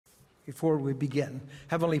before we begin.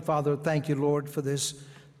 Heavenly Father, thank you, Lord, for this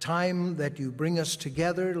time that you bring us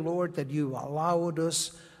together, Lord, that you allowed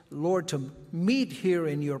us, Lord, to meet here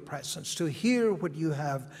in your presence, to hear what you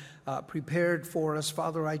have prepared for us.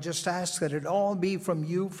 Father, I just ask that it all be from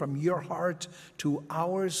you, from your heart to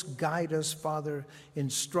ours. Guide us, Father.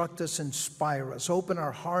 Instruct us, inspire us. Open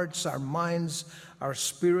our hearts, our minds, our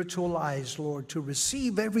spiritual eyes, Lord, to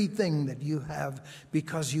receive everything that you have,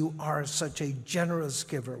 because you are such a generous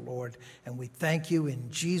giver, Lord. And we thank you in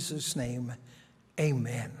Jesus' name.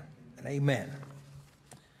 Amen and amen.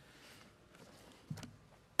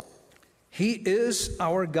 He is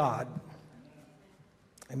our God.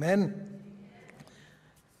 Amen.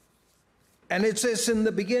 And it says, in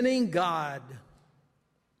the beginning, God. Isn't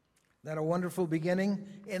that a wonderful beginning?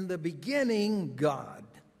 In the beginning, God.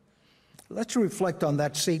 Let's reflect on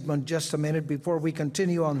that statement just a minute before we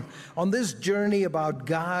continue on this journey about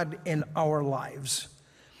God in our lives.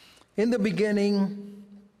 In the beginning,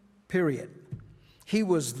 period. He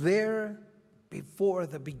was there before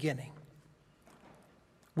the beginning.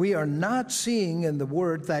 We are not seeing in the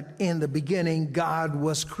word that in the beginning God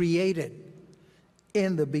was created.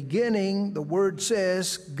 In the beginning, the word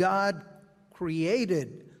says God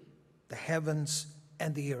created the heavens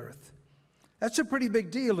and the earth. That's a pretty big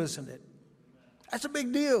deal, isn't it? That's a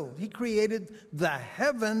big deal. He created the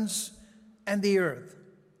heavens and the earth.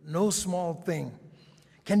 No small thing.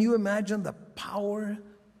 Can you imagine the power,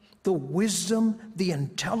 the wisdom, the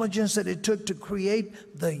intelligence that it took to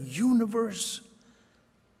create the universe?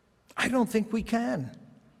 I don't think we can.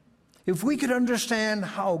 If we could understand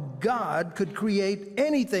how God could create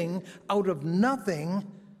anything out of nothing,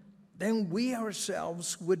 then we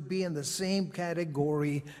ourselves would be in the same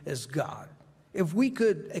category as God. If we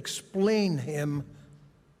could explain him,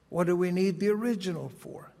 what do we need the original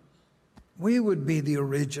for? We would be the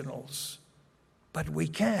originals, but we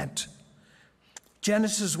can't.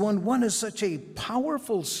 Genesis 1:1 is such a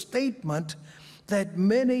powerful statement that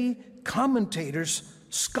many commentators,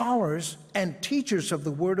 scholars, and teachers of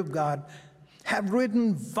the Word of God have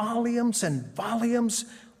written volumes and volumes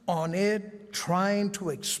on it, trying to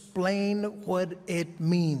explain what it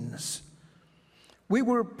means. We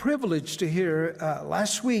were privileged to hear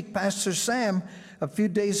last week Pastor Sam, a few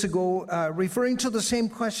days ago, referring to the same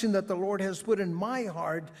question that the Lord has put in my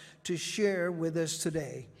heart to share with us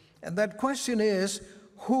today. And that question is,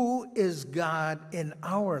 who is God in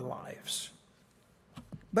our lives?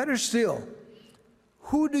 Better still,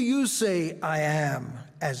 who do you say I am?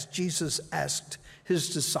 As Jesus asked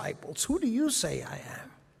his disciples, who do you say I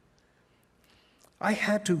am? I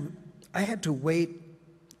had to wait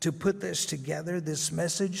to put this together, this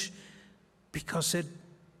message, because it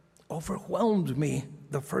overwhelmed me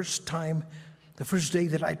the first day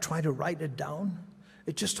that I tried to write it down.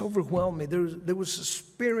 It just overwhelmed me. There was a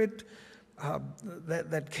spirit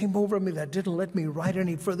that came over me that didn't let me write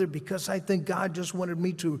any further, because I think God just wanted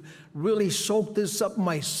me to really soak this up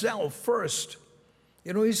myself first.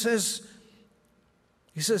 You know, he says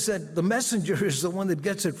that the messenger is the one that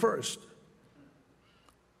gets it first.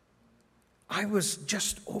 I was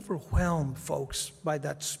just overwhelmed, folks, by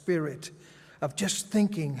that spirit of just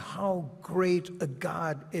thinking how great a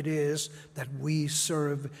God it is that we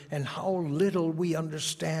serve and how little we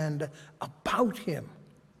understand about him.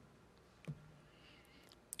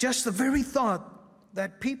 Just the very thought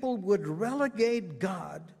that people would relegate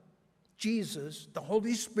God, Jesus, the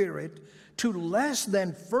Holy Spirit, to less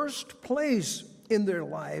than first place in their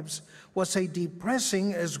lives was a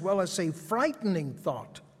depressing as well as a frightening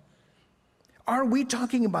thought. Are we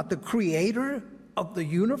talking about the creator of the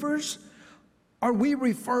universe? Are we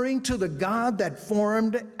referring to the God that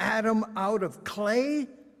formed Adam out of clay,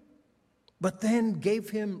 but then gave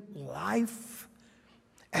him life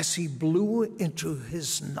as he blew into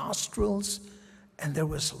his nostrils, and there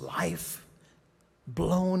was life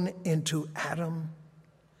blown into Adam?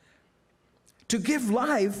 To give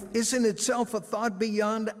life is in itself a thought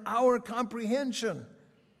beyond our comprehension.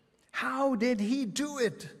 How did he do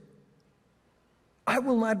it? I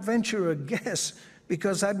will not venture a guess,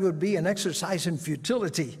 because that would be an exercise in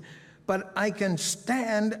futility. But I can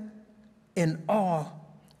stand in awe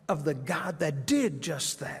of the God that did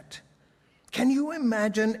just that. Can you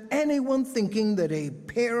imagine anyone thinking that a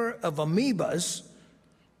pair of amoebas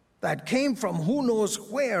that came from who knows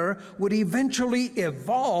where would eventually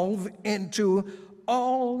evolve into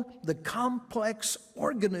all the complex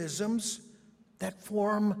organisms that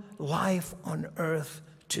form life on earth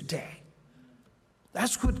today?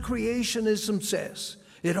 That's what creationism says.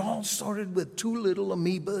 It all started with two little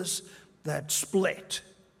amoebas that split.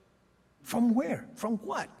 From where? From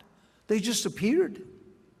what? They just appeared.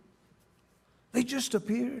 They just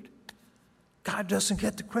appeared. God doesn't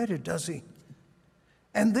get the credit, does he?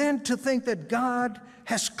 And then to think that God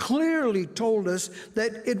has clearly told us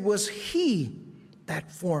that it was he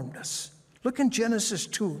that formed us. Look in Genesis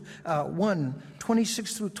 1,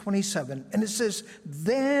 26 through 27. And it says,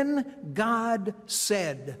 "Then God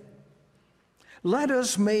said, let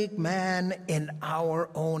us make man in our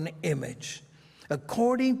own image,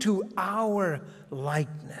 according to our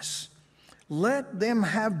likeness. Let them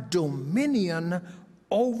have dominion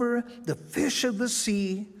over the fish of the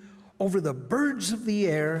sea, over the birds of the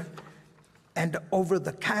air, and over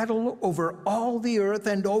the cattle, over all the earth,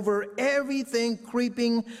 and over everything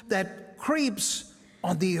creeping that creeps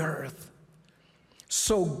on the earth."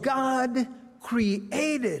 So God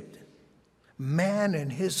created man in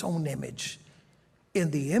his own image.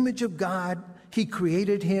 In the image of God, he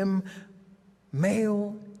created him,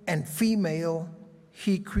 male and female,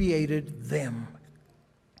 he created them.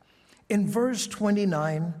 In verse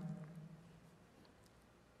 29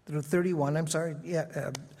 through 31,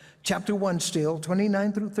 chapter 1 still,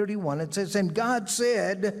 29 through 31, it says, "And God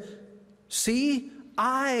said, see,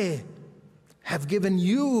 I have given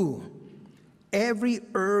you every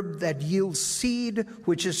herb that yields seed,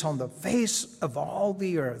 which is on the face of all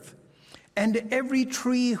the earth, and every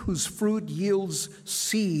tree whose fruit yields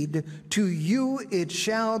seed, to you it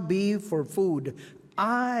shall be for food.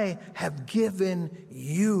 I have given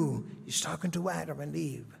you," he's talking to Adam and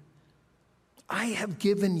Eve, "I have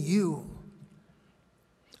given you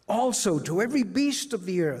also to every beast of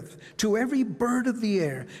the earth, to every bird of the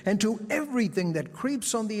air, and to everything that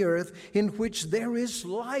creeps on the earth in which there is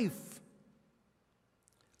life.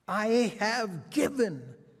 I have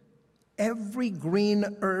given every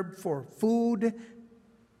green herb for food,"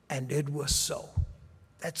 and it was so.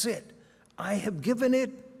 That's it. I have given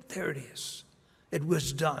it, there it is. It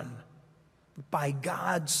was done by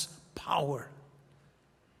God's power.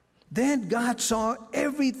 Then God saw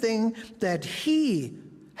everything that he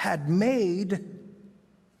had made,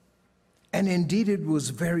 and indeed it was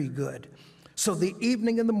very good. So the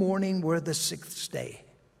evening and the morning were the sixth day.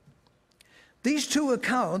 These two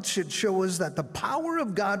accounts should show us that the power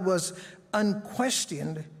of God was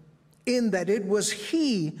unquestioned, in that it was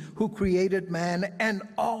he who created man and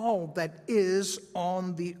all that is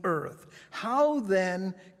on the earth. How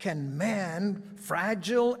then can man,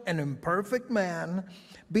 fragile and imperfect man,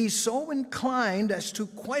 be so inclined as to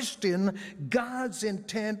question God's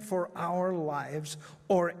intent for our lives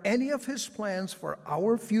or any of his plans for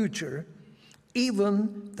our future,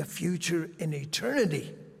 even the future in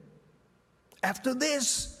eternity? After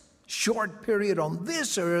this short period on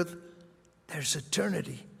this earth, there's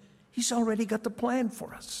eternity. He's already got the plan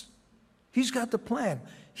for us. He's got the plan.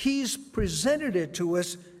 He's presented it to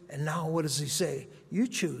us, and now what does he say? You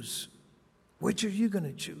choose. Which are you going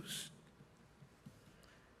to choose?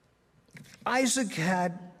 Isaac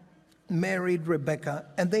had married Rebekah,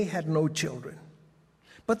 and they had no children.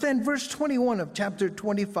 But then verse 21 of chapter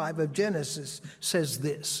 25 of Genesis says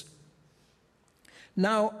this: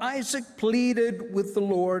 "Now Isaac pleaded with the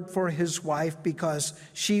Lord for his wife because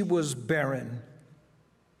she was barren."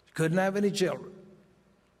 Couldn't have any children.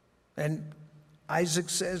 And Isaac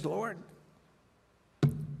says, "Lord,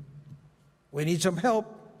 we need some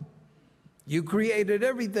help. You created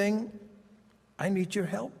everything. I need your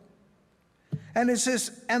help." And it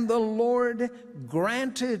says, and the Lord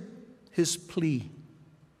granted his plea.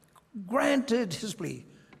 Granted his plea.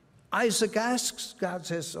 Isaac asks, God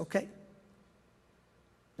says, okay.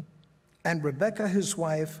 And Rebekah, his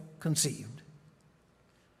wife, conceived.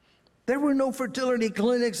 There were no fertility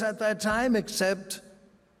clinics at that time except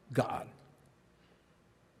God.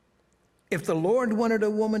 If the Lord wanted a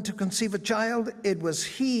woman to conceive a child, it was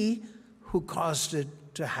he who caused it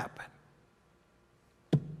to happen.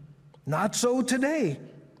 Not so today.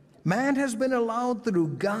 Man has been allowed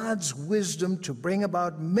through God's wisdom to bring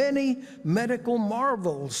about many medical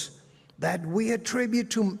marvels that we attribute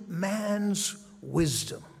to man's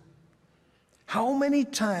wisdom. How many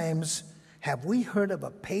times have we heard of a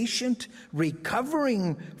patient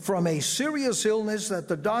recovering from a serious illness that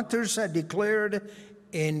the doctors had declared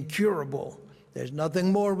incurable? There's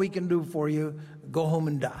nothing more we can do for you. Go home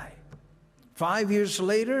and die. 5 years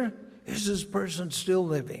later, is this person still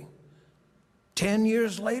living? 10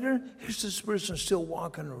 years later, here's this person still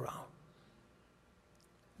walking around.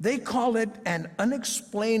 They call it an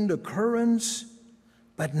unexplained occurrence,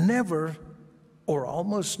 but never, or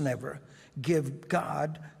almost never, give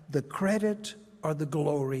God the credit or the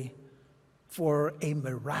glory for a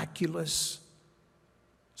miraculous,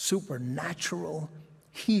 supernatural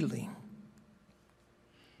healing.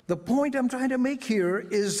 The point I'm trying to make here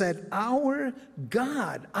is that our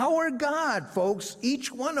God, folks,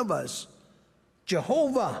 each one of us,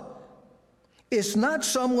 Jehovah is not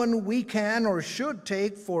someone we can or should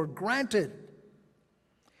take for granted.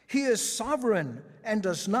 He is sovereign and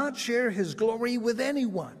does not share his glory with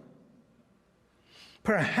anyone.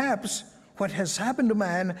 Perhaps what has happened to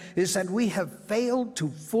man is that we have failed to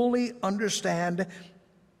fully understand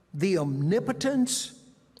the omnipotence,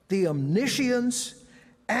 the omniscience,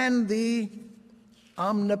 and the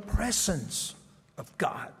omnipresence of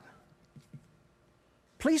God.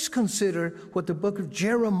 Please consider what the book of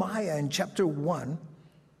Jeremiah in chapter 1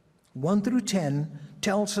 through 10,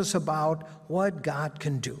 tells us about what God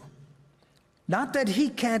can do. Not that he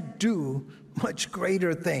can't do much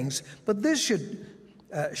greater things, but this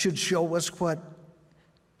should show us what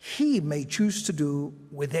he may choose to do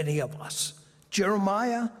with any of us.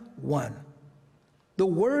 Jeremiah 1. The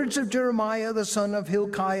words of Jeremiah, the son of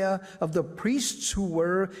Hilkiah, of the priests who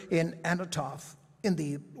were in Anathoth, in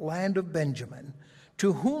the land of Benjamin,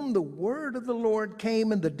 to whom the word of the Lord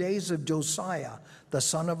came in the days of Josiah, the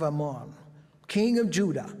son of Ammon, king of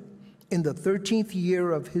Judah, in the 13th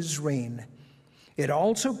year of his reign.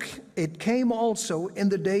 It came also in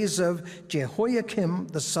the days of Jehoiakim,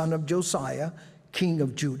 the son of Josiah, king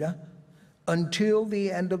of Judah, until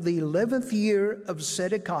the end of the 11th year of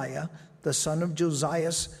Zedekiah, the son of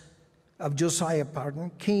Josiah,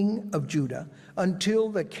 king of Judah, until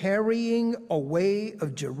the carrying away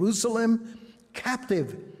of Jerusalem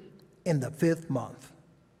captive in the 5th month.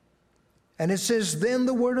 And it says, then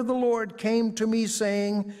the word of the Lord came to me,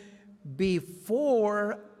 saying,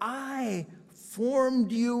 before I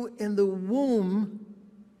formed you in the womb,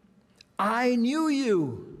 I knew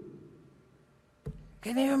you.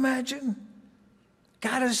 Can you imagine?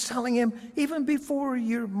 God is telling him, even before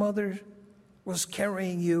your mother was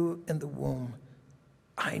carrying you in the womb,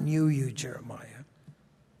 I knew you, Jeremiah.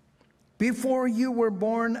 Before you were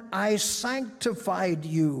born, I sanctified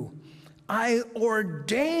you. I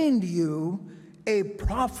ordained you a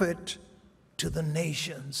prophet to the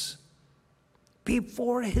nations.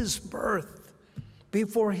 Before his birth,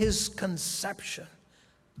 before his conception,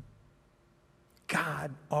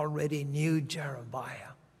 God already knew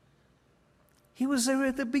Jeremiah. He was there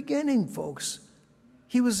at the beginning, folks.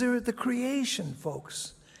 He was there at the creation,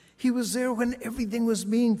 folks. He was there when everything was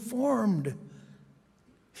being formed.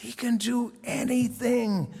 He can do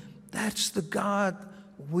anything. That's the God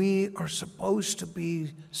we are supposed to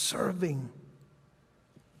be serving.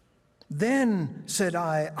 Then said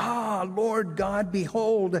I, Lord God,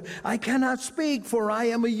 behold, I cannot speak, for I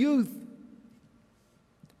am a youth.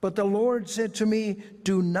 But the Lord said to me,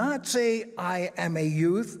 do not say I am a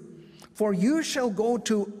youth, for you shall go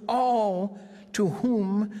to all to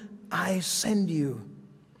whom I send you.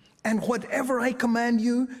 And whatever I command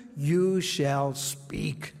you, you shall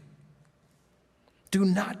speak. Do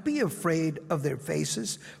not be afraid of their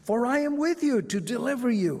faces, for I am with you to deliver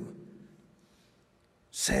you,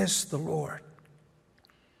 says the Lord.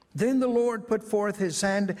 Then the Lord put forth his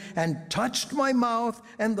hand and touched my mouth,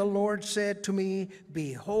 and the Lord said to me,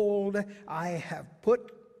 behold, I have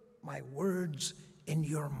put my words in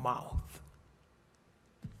your mouth.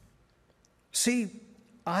 See,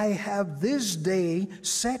 I have this day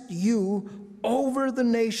set you over the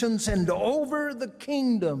nations and over the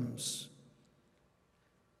kingdoms,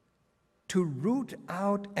 to root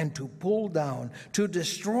out and to pull down, to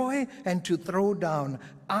destroy and to throw down,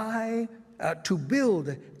 to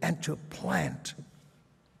build and to plant.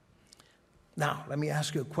 Now, let me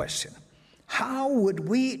ask you a question. How would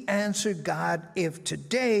we answer God if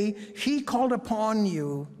today he called upon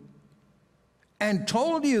you and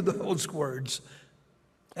told you those words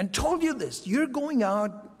and told you this? You're going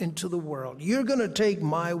out into the world. You're going to take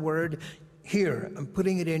my word here. I'm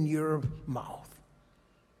putting it in your mouth.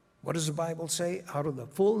 What does the Bible say? Out of the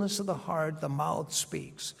fullness of the heart, the mouth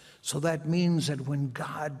speaks. So that means that when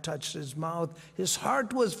God touched his mouth, his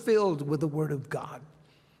heart was filled with the word of God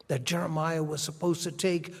that Jeremiah was supposed to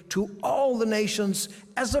take to all the nations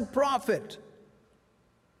as a prophet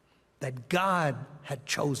that God had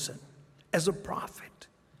chosen as a prophet.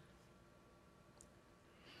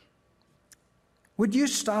 Would you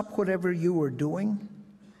stop whatever you were doing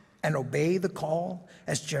and obey the call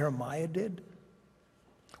as Jeremiah did?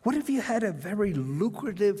 What if you had a very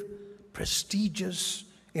lucrative, prestigious,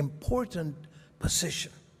 important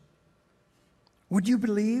position? Would you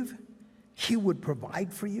believe he would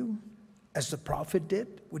provide for you as the prophet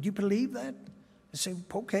did? Would you believe that? And say,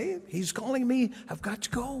 okay, he's calling me, I've got to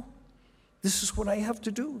go. This is what I have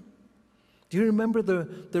to do. Do you remember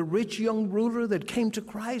the rich young ruler that came to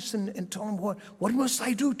Christ and told him, what must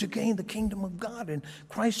I do to gain the kingdom of God? And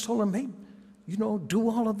Christ told him, hey, do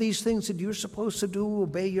all of these things that you're supposed to do,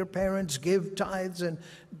 obey your parents, give tithes, and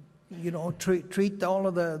treat all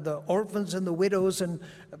of the orphans and the widows and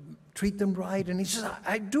treat them right. And he says,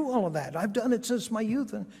 I do all of that. I've done it since my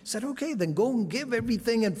youth. And he said, okay, then go and give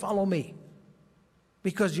everything and follow me.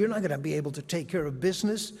 Because you're not going to be able to take care of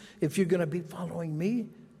business if you're going to be following me.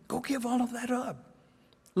 Go give all of that up.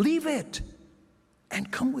 Leave it and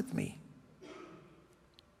come with me.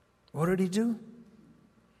 What did he do?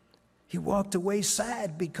 He walked away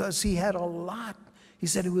sad because he had a lot. He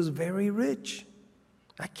said he was very rich.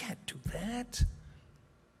 I can't do that.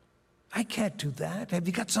 I can't do that. Have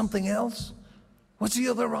you got something else? What's the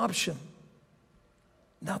other option?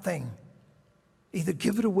 Nothing. Either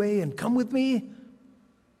give it away and come with me,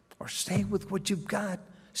 or stay with what you've got.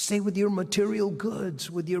 Stay with your material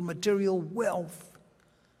goods, with your material wealth.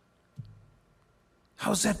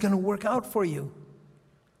 How's that going to work out for you?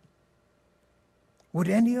 Would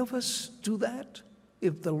any of us do that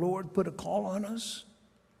if the Lord put a call on us?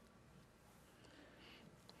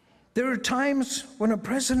 There are times when a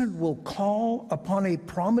president will call upon a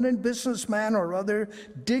prominent businessman or other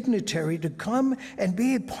dignitary to come and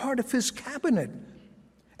be a part of his cabinet.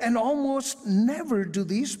 And almost never do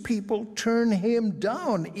these people turn him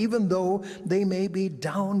down, even though they may be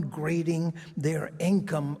downgrading their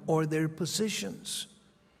income or their positions.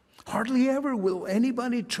 Hardly ever will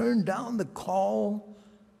anybody turn down the call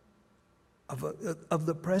of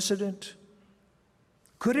the president.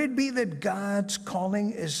 Could it be that God's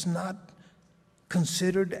calling is not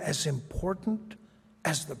considered as important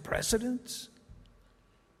as the president's?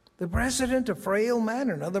 The president, a frail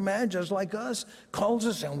man, another man just like us, calls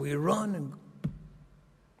us and we run. And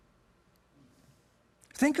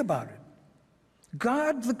think about it.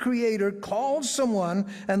 God, the Creator, calls someone,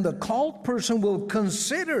 and the called person will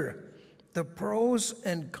consider the pros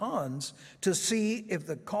and cons to see if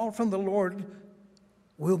the call from the Lord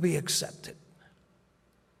will be accepted.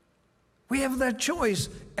 We have that choice,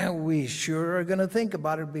 and we sure are going to think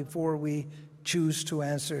about it before we choose to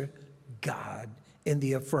answer God in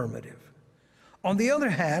the affirmative. On the other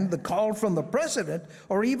hand, the call from the president,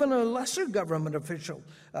 or even a lesser government official,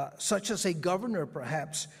 such as a governor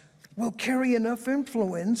perhaps, will carry enough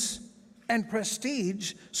influence and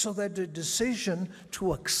prestige so that the decision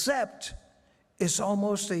to accept is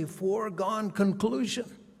almost a foregone conclusion.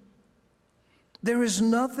 There is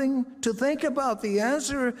nothing to think about. The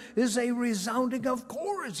answer is a resounding, of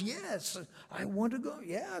course, yes, I want to go.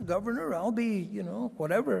 Yeah, governor, I'll be,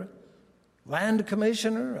 whatever. Land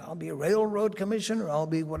commissioner, I'll be a railroad commissioner, I'll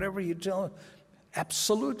be whatever you tell.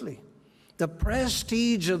 Absolutely. The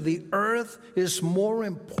prestige of the earth is more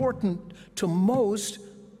important to most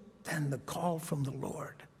than the call from the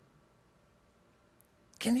Lord.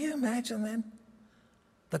 Can you imagine that?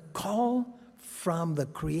 The call from the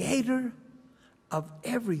Creator of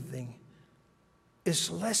everything is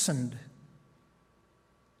lessened,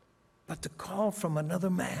 but the call from another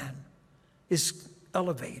man is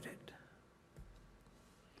elevated.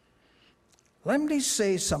 Let me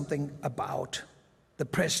say something about the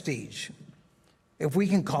prestige, if we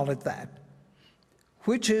can call it that,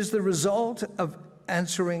 which is the result of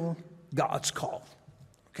answering God's call.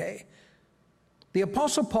 Okay? The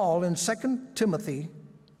Apostle Paul in 2 Timothy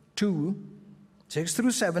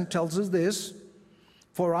 2:6-7 tells us this: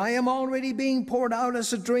 "For I am already being poured out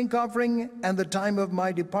as a drink offering, and the time of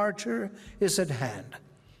my departure is at hand."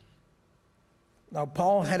 Now,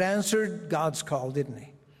 Paul had answered God's call, didn't he?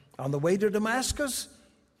 On the way to Damascus,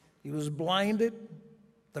 he was blinded,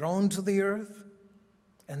 thrown to the earth,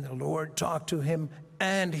 and the Lord talked to him,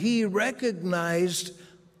 and he recognized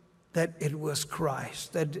that it was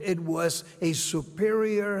Christ, that it was a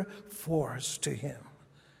superior force to him.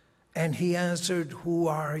 And he answered, "Who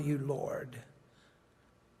are you, Lord?"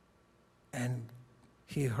 And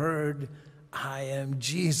he heard, "I am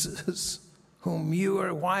Jesus, whom you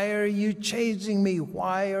are. Why are you chasing me?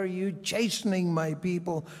 Why are you chastening my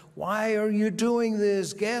people? Why are you doing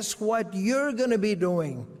this? Guess what you're going to be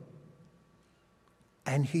doing?"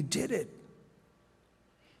 And he did it.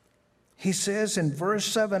 He says in verse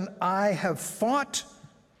 7, "I have fought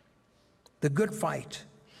the good fight.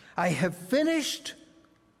 I have finished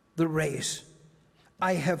the race.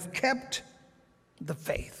 I have kept the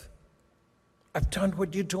faith." I've done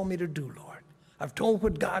what you told me to do, Lord. I've told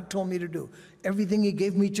what God told me to do. Everything He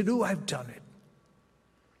gave me to do, I've done it.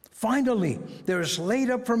 "Finally, there is laid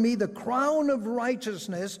up for me the crown of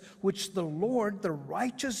righteousness, which the Lord, the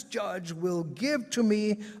righteous judge, will give to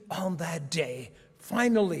me on that day."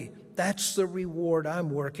 Finally, that's the reward I'm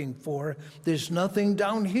working for. There's nothing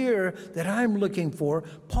down here that I'm looking for.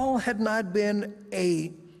 Paul had not been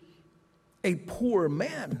a poor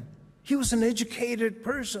man. He was an educated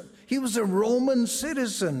person. He was a Roman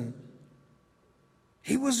citizen.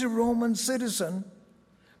 He was a Roman citizen,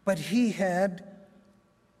 but he had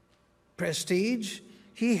prestige,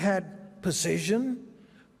 he had position.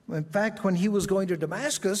 In fact, when he was going to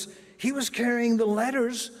Damascus, he was carrying the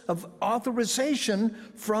letters of authorization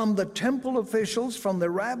from the temple officials, from the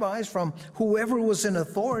rabbis, from whoever was in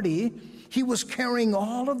authority. He was carrying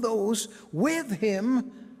all of those with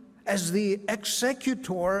him as the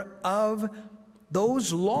executor of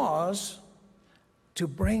those laws to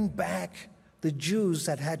bring back the Jews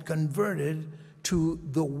that had converted to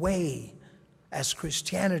the way, as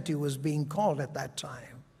Christianity was being called at that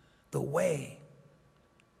time, the way.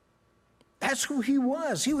 That's who he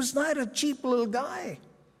was. He was not a cheap little guy.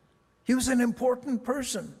 He was an important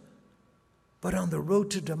person. But on the road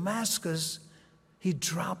to Damascus, he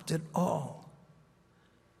dropped it all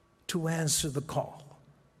to answer the call.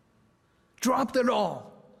 Dropped it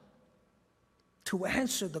all to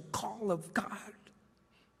answer the call of God.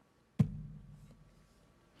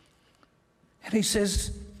 And he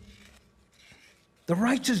says, the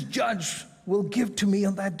righteous judge will give to me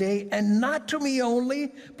on that day, and not to me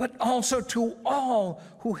only, but also to all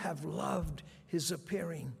who have loved his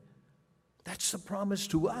appearing. That's the promise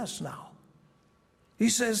to us now. He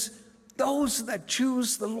says, those that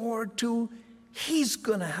choose the Lord too, he's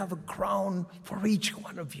going to have a crown for each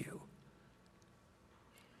one of you.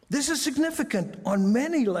 This is significant on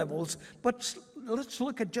many levels, but let's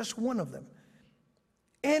look at just one of them.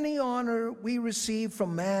 Any honor we receive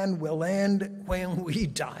from man will end when we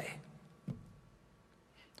die.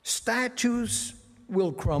 Statues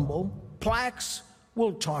will crumble, plaques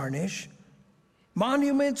will tarnish,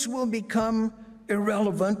 monuments will become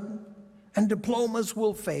irrelevant, and diplomas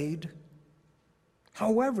will fade.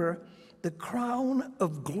 However, the crown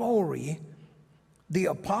of glory the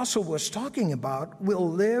apostle was talking about will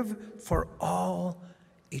live for all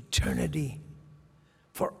eternity.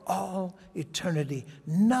 For all eternity.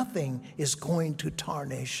 Nothing is going to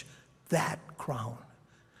tarnish that crown.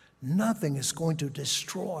 Nothing is going to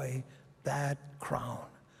destroy that crown.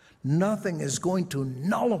 Nothing is going to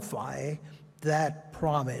nullify that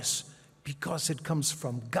promise, because it comes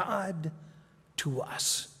from God to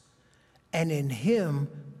us. And in him,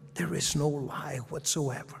 there is no lie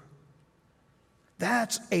whatsoever.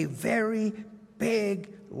 That's a very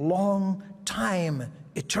big, long time,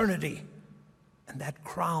 eternity. And that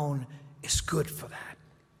crown is good for that.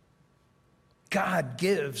 God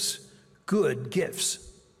gives good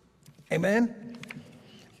gifts. Amen?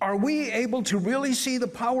 Are we able to really see the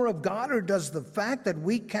power of God, or does the fact that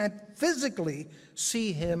we can't physically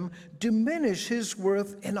see him diminish his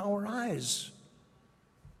worth in our eyes?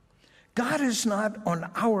 God is not on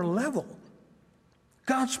our level.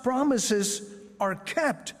 God's promises are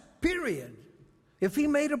kept, period. If he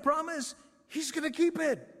made a promise, he's going to keep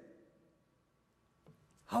it.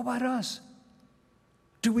 How about us?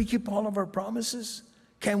 Do we keep all of our promises?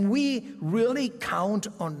 Can we really count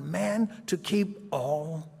on man to keep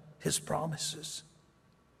all his promises?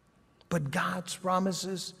 But God's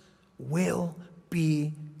promises will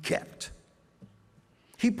be kept.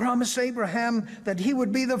 He promised Abraham that he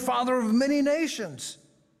would be the father of many nations,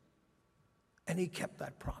 and he kept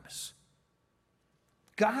that promise.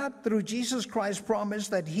 God, through Jesus Christ,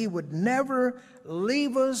 promised that he would never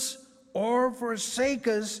leave us or forsake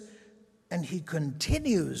us, and he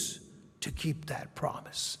continues to keep that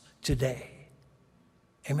promise today.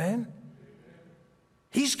 Amen?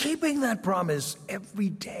 He's keeping that promise every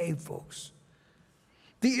day, folks.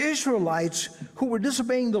 The Israelites who were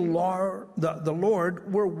disobeying the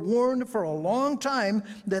Lord were warned for a long time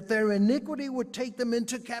that their iniquity would take them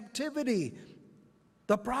into captivity.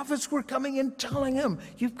 The prophets were coming and telling him,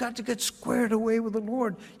 you've got to get squared away with the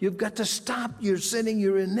Lord. You've got to stop your sinning,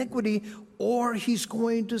 your iniquity, or he's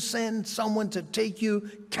going to send someone to take you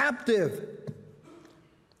captive.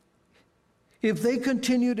 If they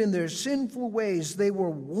continued in their sinful ways, they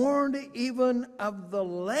were warned even of the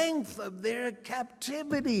length of their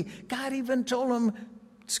captivity. God even told them,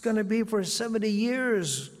 it's going to be for 70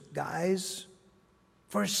 years, guys.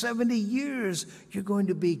 For 70 years, you're going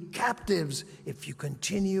to be captives if you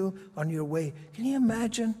continue on your way. Can you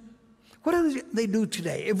imagine? What do they do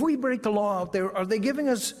today? If we break the law out there, are they giving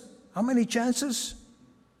us how many chances?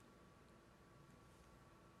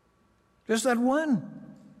 Just that one.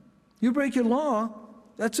 You break your law,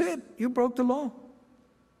 that's it. You broke the law.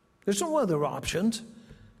 There's no other options.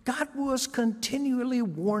 God was continually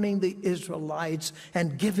warning the Israelites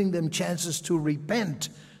and giving them chances to repent,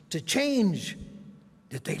 to change.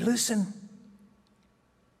 Did they listen?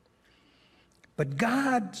 But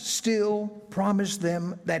God still promised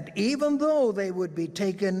them that even though they would be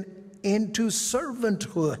taken into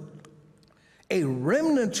servanthood, a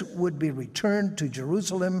remnant would be returned to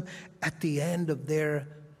Jerusalem at the end of their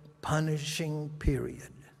punishing period.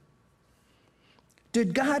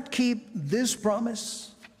 Did God keep this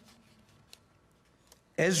promise?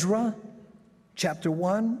 Ezra chapter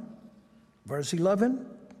 1, verse 11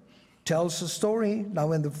 tells the story.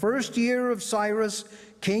 Now in the first year of Cyrus,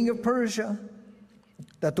 king of Persia,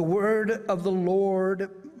 that the word of the Lord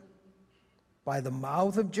by the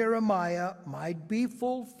mouth of Jeremiah might be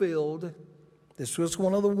fulfilled. This was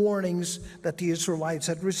one of the warnings that the Israelites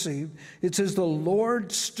had received. It says, the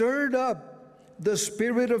Lord stirred up the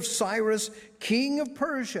spirit of Cyrus, king of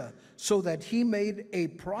Persia, so that he made a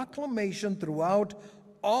proclamation throughout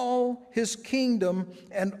all his kingdom,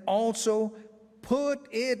 and also put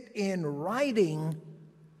it in writing,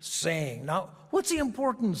 saying. Now, what's the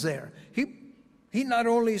importance there? He not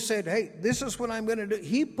only said, hey, this is what I'm going to do.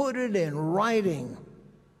 He put it in writing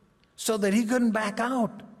so that he couldn't back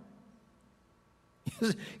out.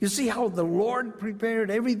 You see how the Lord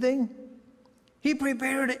prepared everything? He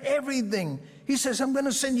prepared everything. He says, I'm going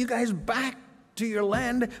to send you guys back to your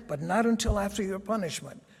land, but not until after your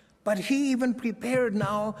punishment. But he even prepared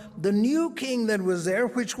now the new king that was there,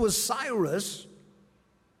 which was Cyrus,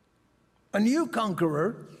 a new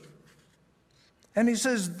conqueror. And he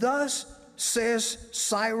says, thus says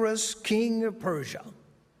Cyrus, king of Persia,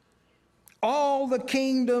 all the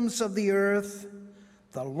kingdoms of the earth,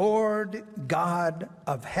 the Lord God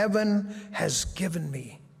of heaven has given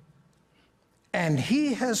me. And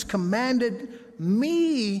he has commanded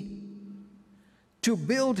me to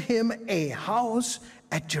build him a house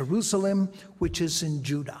at Jerusalem, which is in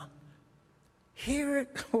Judah. Here,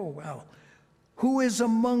 oh wow. Who is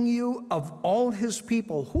among you of all his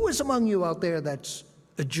people? Who is among you out there that's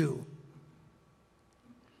a Jew?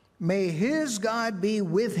 May his God be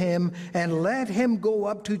with him, and let him go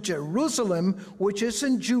up to Jerusalem, which is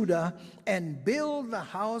in Judah, and build the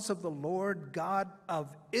house of the Lord God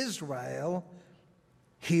of Israel.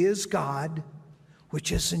 He is God,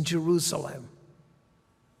 which is in Jerusalem.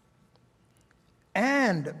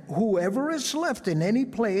 And whoever is left in any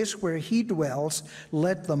place where he dwells,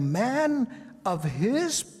 let the men of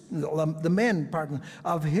his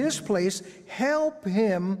place help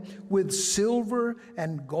him with silver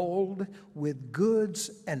and gold, with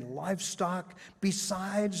goods and livestock,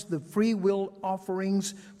 besides the free will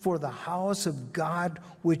offerings for the house of God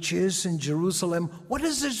which is in Jerusalem. What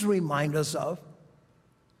does this remind us of?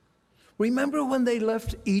 Remember when they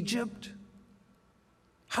left Egypt?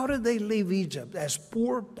 How did they leave Egypt? As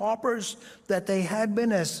poor paupers that they had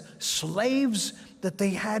been, as slaves that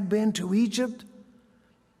they had been to Egypt?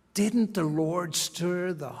 Didn't the Lord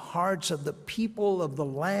stir the hearts of the people of the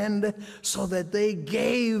land so that they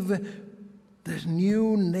gave the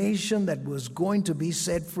new nation that was going to be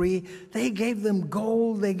set free? They gave them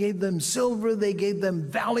gold, they gave them silver, they gave them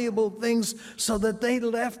valuable things so that they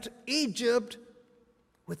left Egypt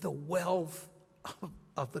with the wealth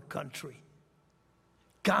of the country.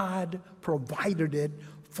 God provided it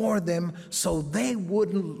for them so they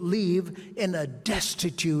wouldn't leave in a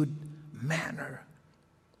destitute manner.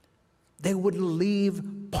 They wouldn't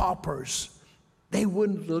leave paupers. They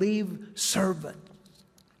wouldn't leave servants.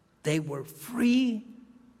 They were free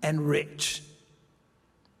and rich.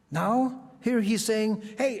 Now, here he's saying,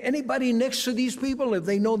 hey, anybody next to these people, if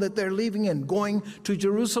they know that they're leaving and going to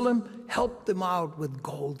Jerusalem, help them out with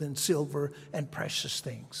gold and silver and precious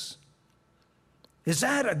things. Is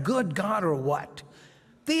that a good God or what?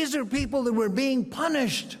 These are people that were being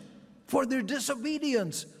punished for their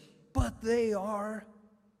disobedience, but they are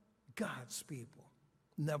God's people,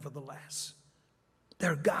 nevertheless.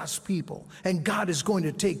 They're God's people, and God is going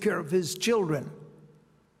to take care of his children.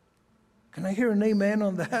 Can I hear an amen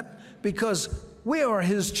on that? Because we are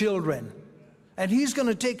his children, and he's going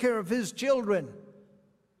to take care of his children.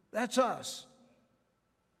 That's us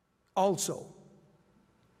also.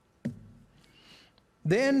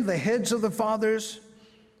 Then the heads of the fathers'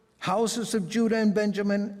 houses of Judah and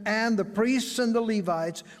Benjamin, and the priests and the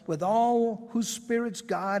Levites, with all whose spirits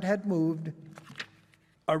God had moved,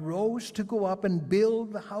 arose to go up and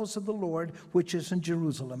build the house of the Lord, which is in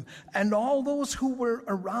Jerusalem. And all those who were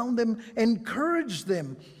around them encouraged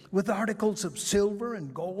them with articles of silver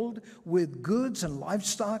and gold, with goods and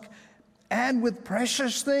livestock, and with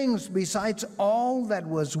precious things, besides all that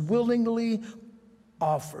was willingly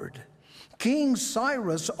offered. King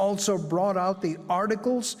Cyrus also brought out the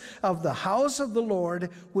articles of the house of the Lord,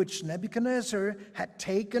 which Nebuchadnezzar had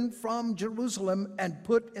taken from Jerusalem and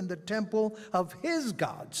put in the temple of his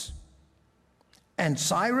gods. And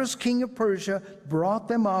Cyrus, king of Persia, brought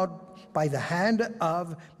them out by the hand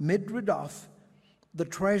of Mithredath, the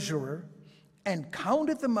treasurer, and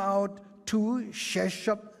counted them out to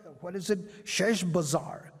Sheshbazzar,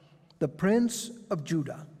 the prince of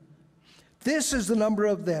Judah. This is the number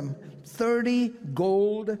of them: 30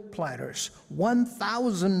 gold platters,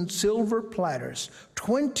 1,000 silver platters,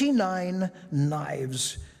 29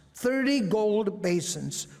 knives, 30 gold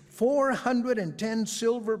basins, 410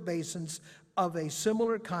 silver basins of a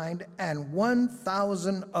similar kind, and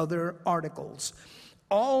 1,000 other articles.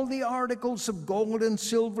 All the articles of gold and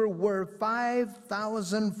silver were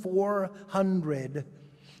 5,400.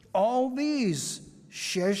 All these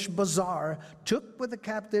Sheshbazzar took with the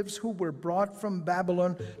captives who were brought from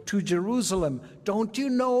Babylon to Jerusalem. Don't you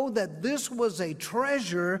know that this was a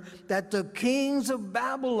treasure that the kings of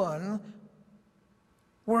Babylon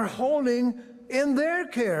were holding in their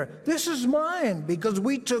care? This is mine because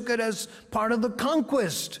we took it as part of the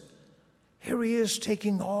conquest. Here he is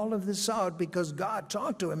taking all of this out because God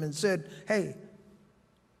talked to him and said, hey,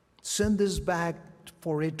 send this back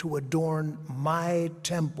for it to adorn my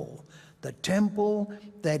temple, the temple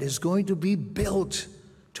that is going to be built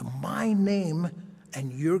to my name,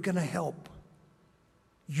 and you're going to help.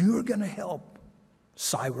 You're going to help,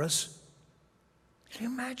 Cyrus. Can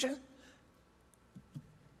you imagine?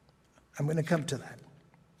 I'm going to come to that.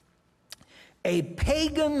 A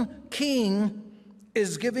pagan king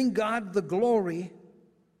is giving God the glory,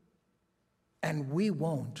 and we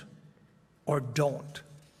won't or don't.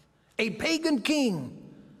 A pagan king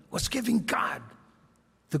was giving God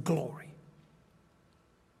the glory.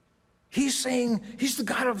 He's saying he's the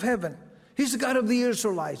God of heaven. He's the God of the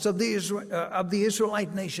Israelites, of the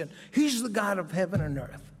Israelite nation. He's the God of heaven and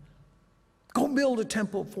earth. Go build a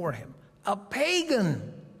temple for him. A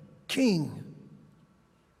pagan king.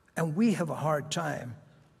 And we have a hard time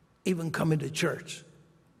even coming to church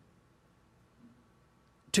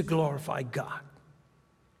to glorify God,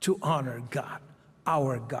 to honor God,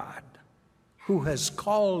 our God, who has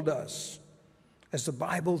called us, as the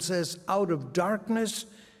Bible says, out of darkness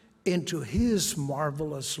into his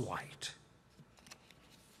marvelous light.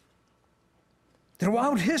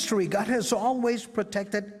 Throughout history, God has always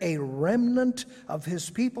protected a remnant of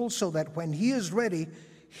his people so that when he is ready,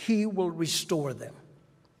 he will restore them.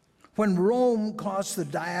 When Rome caused the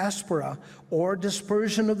diaspora or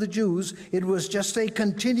dispersion of the Jews, it was just a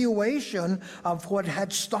continuation of what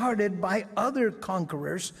had started by other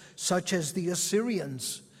conquerors, such as the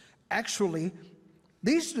Assyrians. Actually,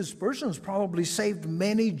 these dispersions probably saved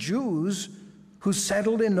many Jews who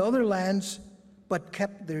settled in other lands but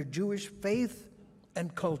kept their Jewish faith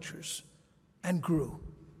and cultures and grew,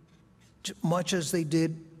 much as they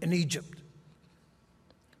did in Egypt.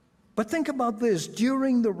 But think about this.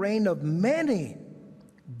 During the reign of many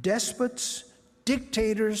despots,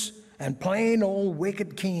 dictators, and plain old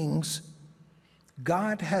wicked kings,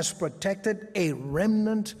 God has protected a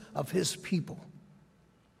remnant of his people.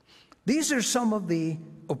 These are some of the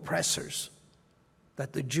oppressors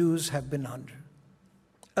that the Jews have been under: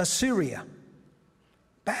 Assyria,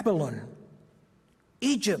 Babylon,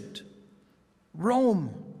 Egypt,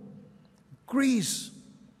 Rome, Greece,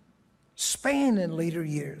 Spain in later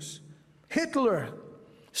years, Hitler,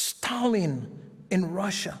 Stalin in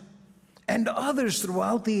Russia, and others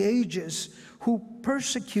throughout the ages who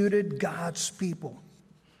persecuted God's people.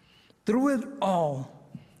 Through it all,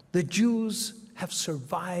 the Jews have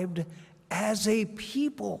survived as a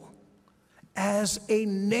people, as a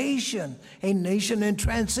nation in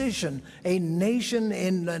transition, a nation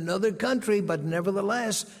in another country, but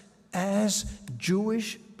nevertheless as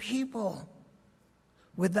Jewish people,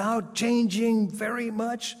 without changing very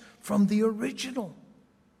much from the original.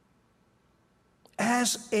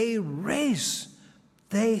 As a race,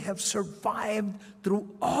 they have survived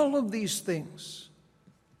through all of these things.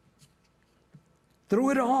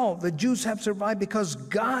 Through it all, the Jews have survived because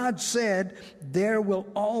God said there will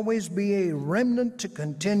always be a remnant to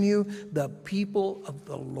continue, the people of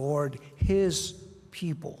the Lord, his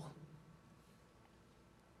people.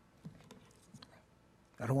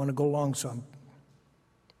 I don't want to go long, so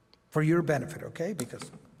for your benefit, okay?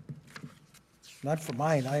 Because not for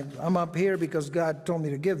mine. I'm up here because God told me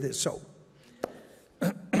to give this. So,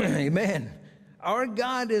 amen. Our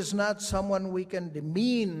God is not someone we can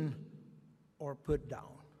demean or put down.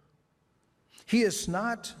 He is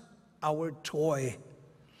not our toy.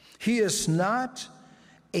 He is not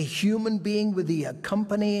a human being with the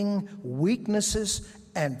accompanying weaknesses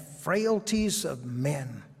and frailties of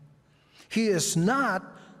men. He is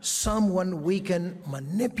not someone we can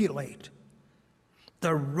manipulate.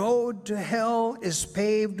 The road to hell is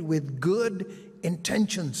paved with good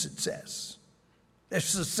intentions, it says.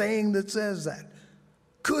 There's a saying that says that.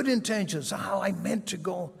 Good intentions. Oh, I meant to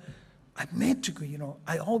go,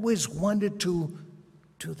 I always wanted to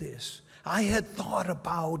do this. I had thought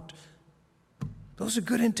about. Those are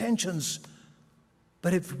good intentions.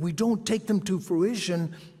 But if we don't take them to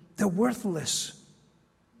fruition, they're worthless.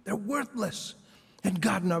 They're worthless. And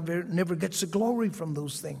God never gets the glory from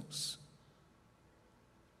those things.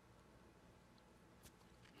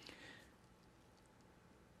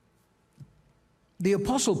 The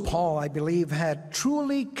Apostle Paul, I believe, had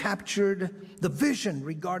truly captured the vision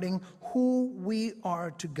regarding who we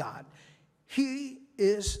are to God. He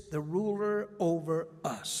is the ruler over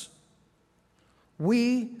us.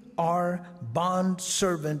 We are bond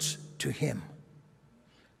servants to him.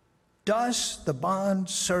 Does the bond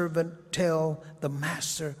servant tell the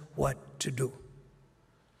master what to do?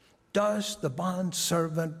 Does the bond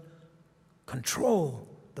servant control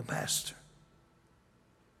the master?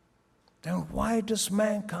 Then why does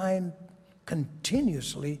mankind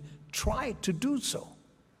continuously try to do so?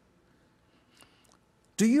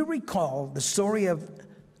 Do you recall the story of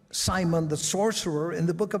Simon the sorcerer in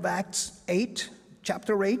the book of Acts 8,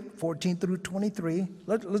 chapter 8, 14 through 23?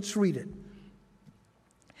 Let's read it.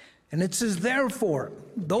 And it says, therefore,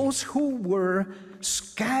 those who were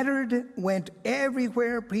scattered went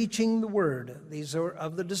everywhere preaching the word. These are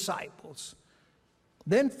of the disciples.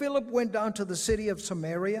 Then Philip went down to the city of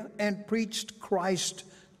Samaria and preached Christ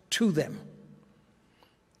to them.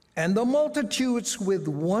 And the multitudes with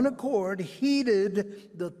one accord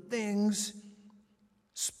heeded the things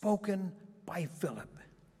spoken by Philip,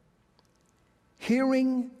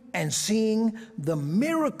 hearing and seeing the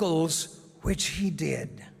miracles which he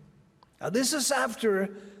did. Now this is after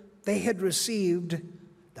they had received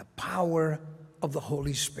the power of the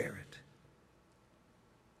Holy Spirit.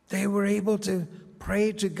 They were able to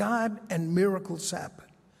pray to God and miracles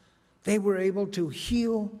happened. They were able to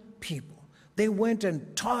heal people. They went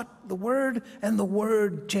and taught the word, and the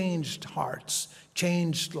word changed hearts,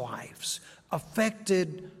 changed lives,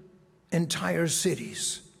 affected entire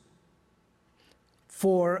cities.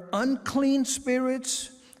 For unclean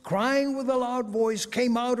spirits, crying with a loud voice,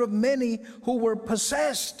 came out of many who were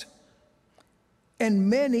possessed, and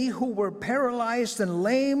many who were paralyzed and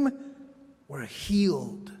lame were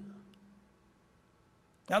healed.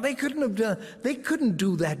 Now they couldn't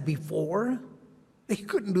do that before. They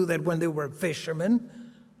couldn't do that when they were fishermen,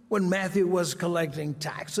 when Matthew was collecting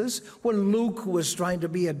taxes, when Luke was trying to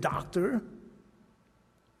be a doctor.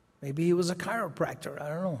 Maybe he was a chiropractor, I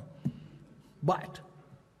don't know. But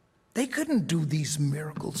they couldn't do these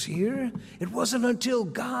miracles here. It wasn't until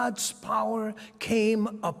God's power came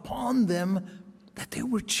upon them that they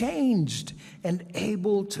were changed and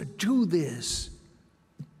able to do this.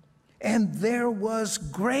 And there was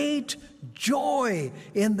great joy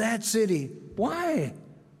in that city. Why?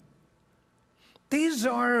 These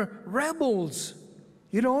are rebels.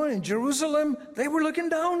 You know, in Jerusalem, they were looking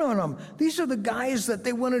down on them. These are the guys that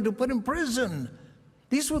they wanted to put in prison.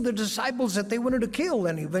 These were the disciples that they wanted to kill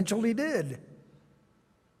and eventually did.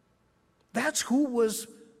 That's who was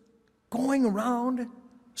going around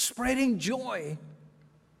spreading joy,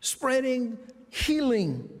 spreading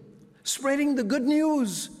healing, spreading the good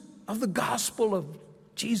news of the gospel of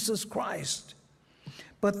Jesus Christ.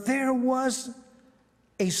 But there was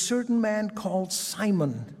a certain man called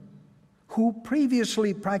Simon who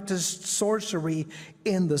previously practiced sorcery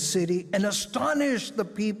in the city and astonished the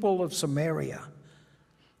people of Samaria,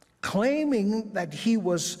 claiming that he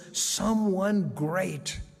was someone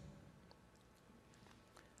great,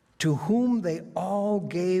 to whom they all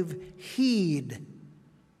gave heed,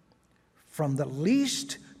 from the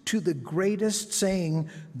least to the greatest, saying,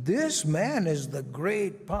 this man is the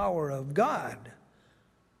great power of God.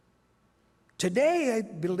 Today, I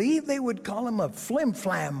believe they would call him a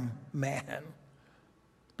flim-flam man,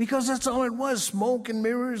 because that's all it was, smoke and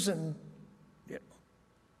mirrors and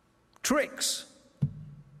tricks.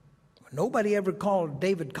 Nobody ever called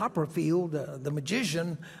David Copperfield, the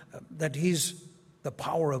magician, that he's the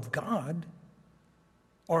power of God,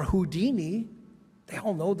 or Houdini. They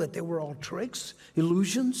all know that they were all tricks,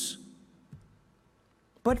 illusions.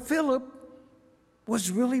 But Philip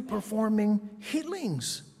was really performing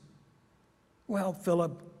healings. Well,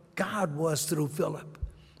 God was through Philip,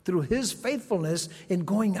 through his faithfulness in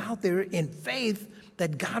going out there in faith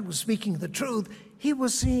that God was speaking the truth. He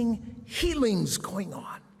was seeing healings going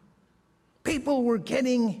on. People were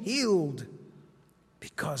getting healed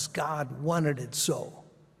because God wanted it so.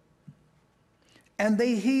 And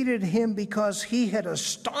they heeded him because he had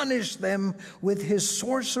astonished them with his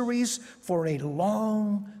sorceries for a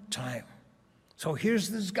long time. So here's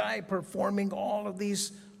this guy performing all of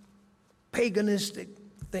these paganistic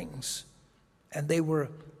things. And they were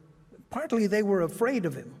afraid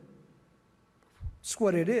of him. That's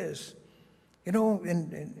what it is. You know,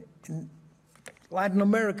 in Latin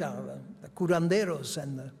America, the curanderos,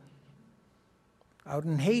 and out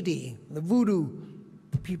in Haiti, the voodoo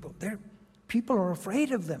people. People are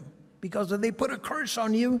afraid of them because if they put a curse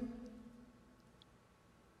on you,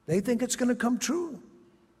 they think it's going to come true.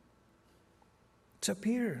 It's up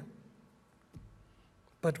here.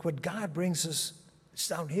 But what God brings us is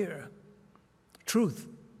down here. Truth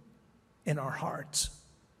in our hearts.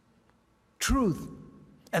 Truth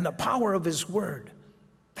and the power of His Word.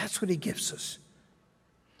 That's what He gives us.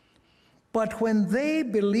 But when they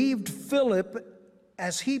believed Philip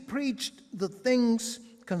as he preached the things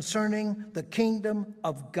concerning the kingdom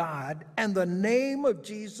of God and the name of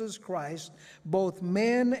Jesus Christ, both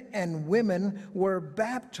men and women were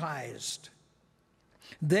baptized.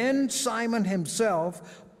 Then Simon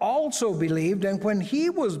himself also believed, and when he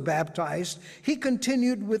was baptized, he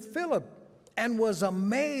continued with Philip and was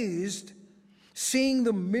amazed, seeing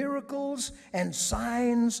the miracles and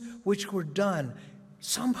signs which were done.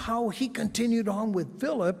 Somehow he continued on with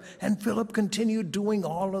Philip, and Philip continued doing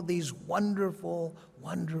all of these wonderful,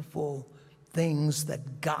 wonderful things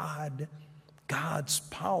that God's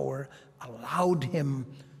power allowed him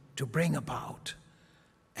to bring about.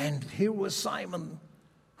 And here was Simon,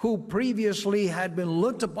 who previously had been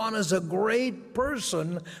looked upon as a great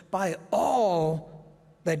person by all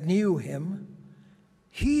that knew him.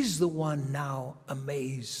 He's the one now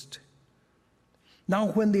amazed. Now,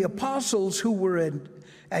 when the apostles who were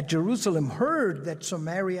at Jerusalem heard that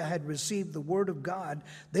Samaria had received the word of God,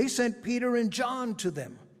 they sent Peter and John to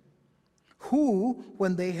them, who,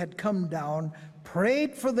 when they had come down,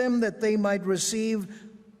 prayed for them that they might receive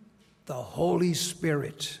the Holy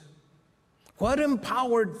Spirit. What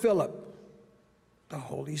empowered Philip? The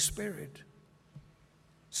Holy Spirit.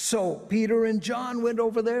 So Peter and John went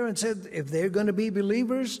over there and said, if they're going to be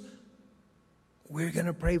believers, we're going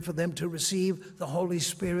to pray for them to receive the Holy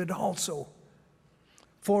Spirit also.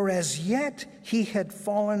 For as yet he had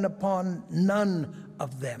fallen upon none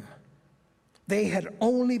of them. They had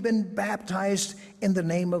only been baptized in the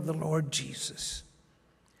name of the Lord Jesus.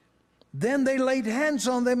 Then they laid hands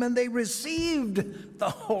on them and they received the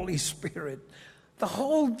Holy Spirit. The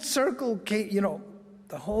whole circle came,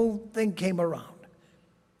 the whole thing came around.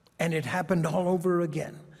 And it happened all over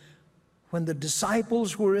again. When the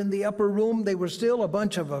disciples were in the upper room, they were still a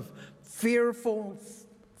bunch of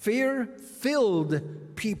fear-filled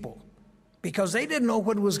people because they didn't know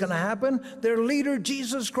what was going to happen. Their leader,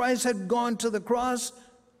 Jesus Christ, had gone to the cross.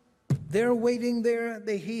 They're waiting there.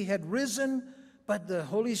 He had risen, but the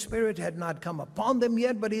Holy Spirit had not come upon them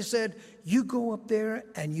yet. But he said, you go up there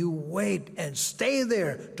and you wait and stay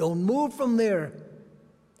there. Don't move from there.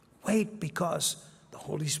 Wait, because the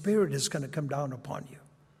Holy Spirit is going to come down upon you.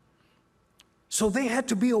 So they had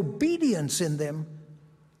to be obedience in them,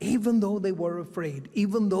 even though they were afraid,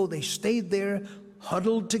 even though they stayed there,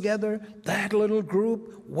 huddled together, that little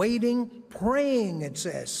group, waiting, praying, it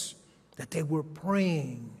says, that they were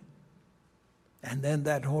praying. And then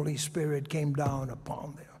that Holy Spirit came down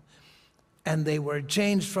upon them. And they were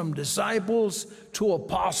changed from disciples to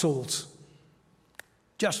apostles,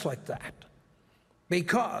 just like that.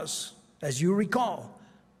 Because, as you recall,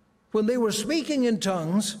 when they were speaking in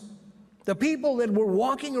tongues, the people that were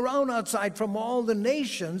walking around outside from all the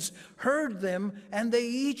nations heard them, and they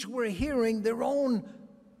each were hearing their own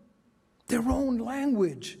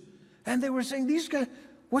language. And they were saying, these guys,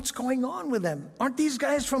 what's going on with them? Aren't these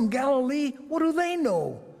guys from Galilee? What do they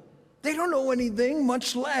know? They don't know anything,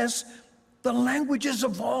 much less the languages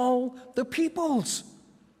of all the peoples.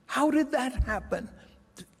 How did that happen?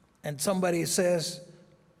 And somebody says,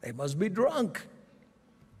 they must be drunk.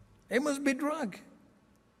 They must be drunk.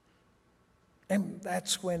 And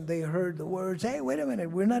that's when they heard the words, hey, wait a minute,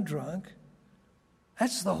 we're not drunk.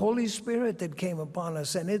 That's the Holy Spirit that came upon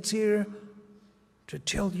us, and it's here to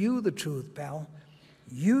tell you the truth, pal.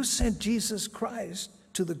 You sent Jesus Christ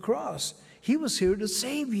to the cross. He was here to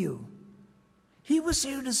save you. He was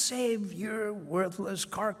here to save your worthless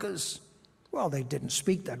carcass. Well, they didn't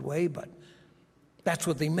speak that way, but that's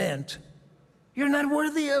what they meant. You're not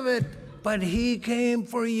worthy of it, but He came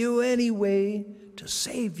for you anyway to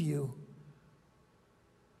save you.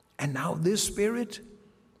 And now this Spirit,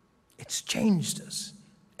 it's changed us,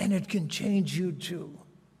 and it can change you too.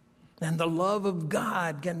 And the love of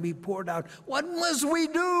God can be poured out. What must we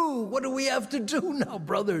do? What do we have to do now,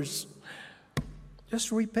 brothers?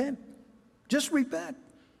 Just repent. Just repent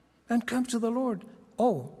and come to the Lord.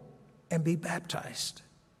 Oh, and be baptized.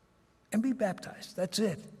 And be baptized. That's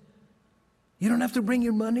it. You don't have to bring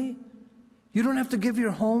your money. You don't have to give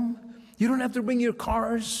your home. You don't have to bring your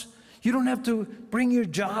cars. You don't have to bring your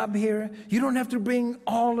job here. You don't have to bring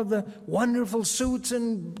all of the wonderful suits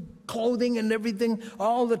and clothing and everything,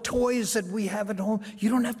 all the toys that we have at home. You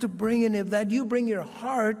don't have to bring any of that. You bring your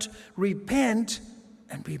heart, repent,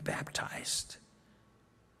 and be baptized.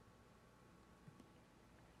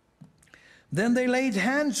 Then they laid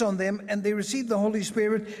hands on them, and they received the Holy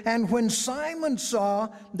Spirit. And when Simon saw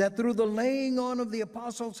that through the laying on of the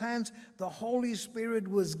apostles' hands, the Holy Spirit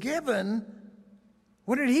was given,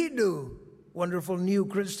 what did he do? Wonderful new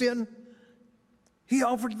Christian. He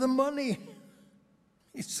offered them money.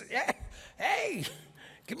 He said, hey,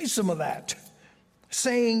 give me some of that.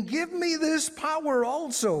 Saying, give me this power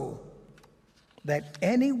also, that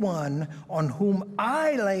anyone on whom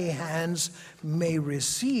I lay hands may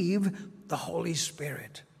receive the Holy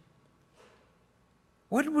Spirit.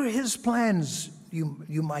 What were his plans,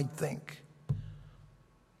 you might think?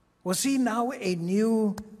 Was he now a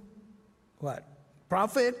new,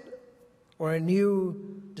 prophet or a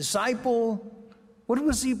new disciple? What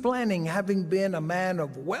was he planning, having been a man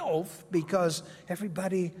of wealth, because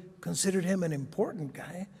everybody considered him an important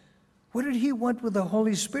guy? What did he want with the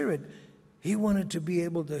Holy Spirit? He wanted to be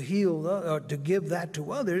able to heal or to give that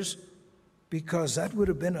to others, because that would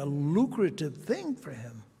have been a lucrative thing for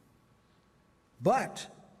him. But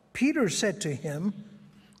Peter said to him,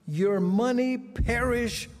 your money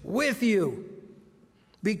perish with you,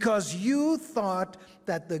 because you thought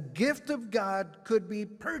that the gift of God could be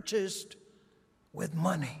purchased with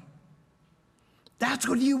money. That's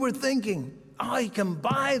what you were thinking. I can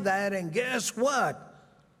buy that, and guess what?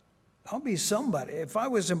 I'll be somebody. If I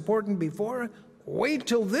was important before, wait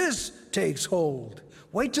till this takes hold.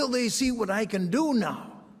 Wait till they see what I can do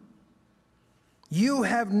now. You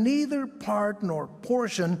have neither part nor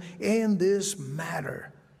portion in this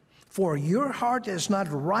matter, for your heart is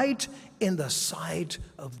not right in the sight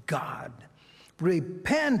of God.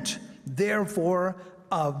 Repent, therefore,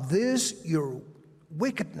 of this your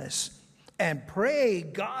wickedness, and pray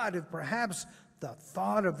God if perhaps the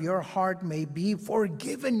thought of your heart may be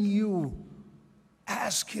forgiven you.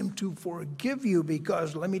 Ask him to forgive you,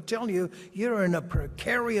 because let me tell you, you're in a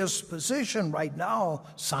precarious position right now,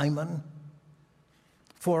 Simon.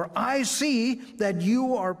 For I see that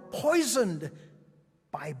you are poisoned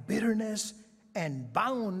by bitterness and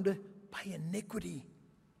bound by iniquity.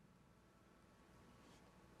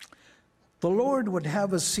 The Lord would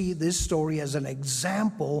have us see this story as an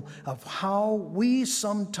example of how we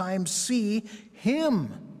sometimes see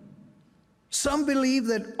him. Some believe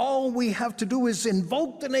that all we have to do is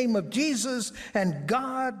invoke the name of Jesus and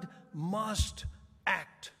God must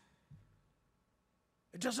act.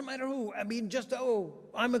 It doesn't matter who. I mean, just,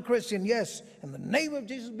 I'm a Christian, yes. In the name of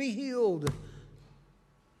Jesus, be healed.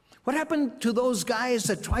 What happened to those guys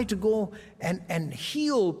that tried to go and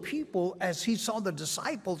heal people as he saw the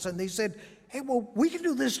disciples, and they said, hey, well, we can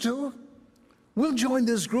do this too. We'll join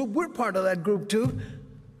this group. We're part of that group too.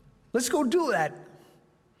 Let's go do that.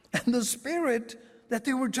 And the spirit that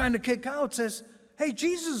they were trying to kick out says, hey,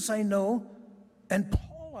 Jesus I know, and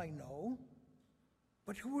Paul I know,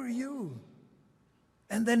 but who are you?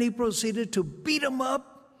 And then he proceeded to beat them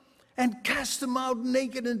up and cast them out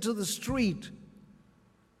naked into the street.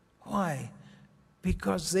 Why?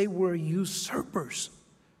 Because they were usurpers,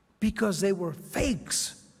 because they were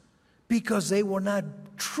fakes, because they were not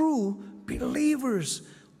true believers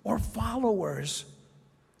or followers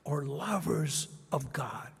or lovers of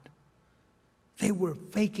God. They were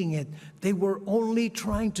faking it. They were only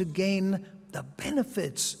trying to gain the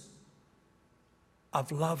benefits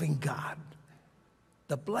of loving God,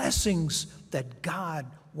 the blessings that God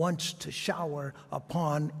wants to shower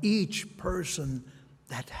upon each person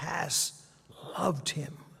that has loved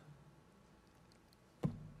him.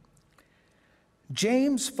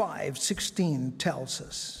 James 5:16 tells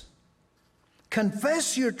us,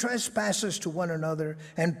 confess your trespasses to one another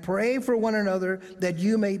and pray for one another that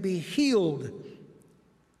you may be healed.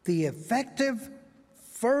 The effective,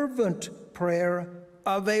 fervent prayer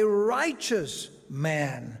of a righteous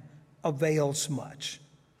man avails much.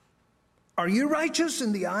 Are you righteous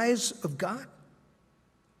in the eyes of God?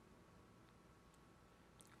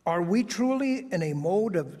 Are we truly in a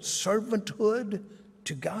mode of servanthood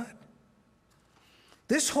to God?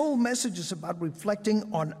 This whole message is about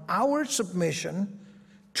reflecting on our submission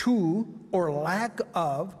to or lack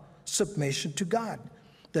of submission to God.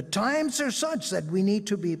 The times are such that we need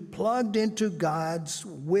to be plugged into God's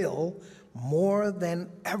will more than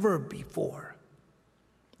ever before.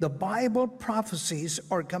 The Bible prophecies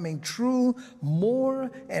are coming true more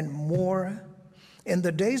and more, In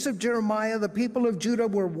the days of Jeremiah, the people of Judah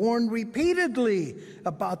were warned repeatedly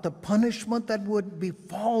about the punishment that would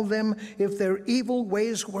befall them if their evil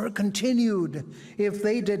ways were continued, if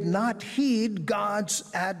they did not heed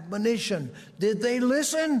God's admonition. Did they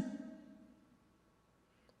listen?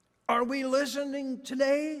 Are we listening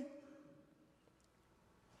today?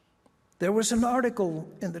 There was an article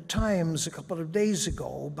in the Times a couple of days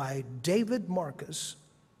ago by David Marcus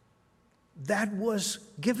that was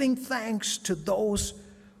giving thanks to those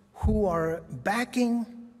who are backing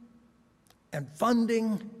and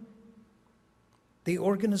funding the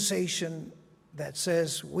organization that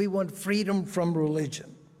says we want freedom from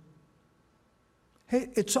religion. Hey,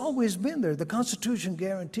 it's always been there. The Constitution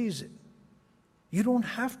guarantees it. You don't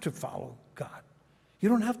have to follow God. You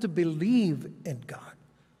don't have to believe in God.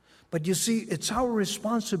 But you see, it's our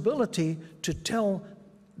responsibility to tell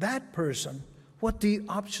that person what the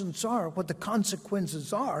options are, what the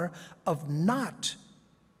consequences are of not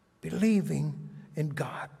believing in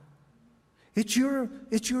God. It's your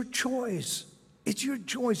choice. It's your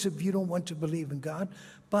choice if you don't want to believe in God.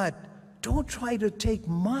 But don't try to take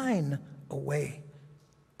mine away.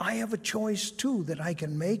 I have a choice too that I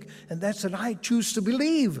can make, and that's that I choose to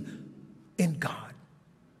believe in God.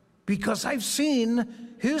 Because I've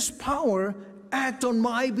seen His power act on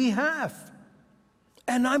my behalf.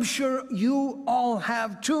 And I'm sure you all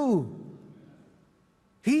have too.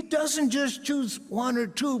 He doesn't just choose one or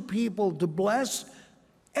two people to bless.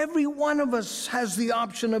 Every one of us has the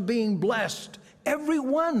option of being blessed. Every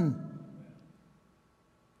one.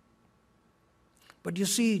 But you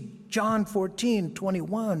see, John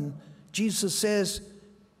 14:21, Jesus says,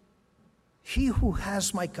 "He who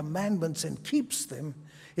has my commandments and keeps them,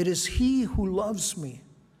 it is he who loves me.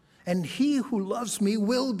 And he who loves me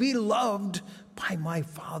will be loved by my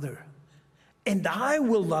Father. And I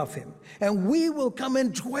will love him, and we will come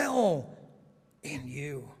and dwell in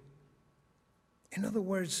you." In other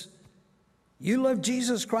words, you love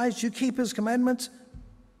Jesus Christ, you keep his commandments,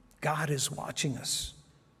 God is watching us.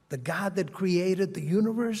 The God that created the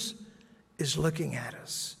universe is looking at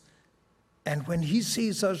us. And when he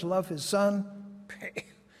sees us love his son,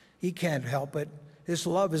 he can't help it. His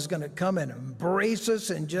love is going to come and embrace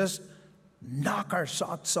us and just knock our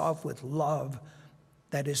socks off with love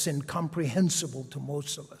that is incomprehensible to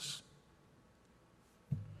most of us.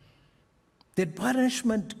 Did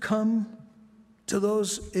punishment come to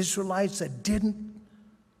those Israelites that didn't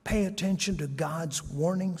pay attention to God's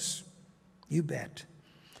warnings? You bet.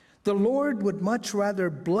 The Lord would much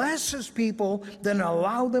rather bless his people than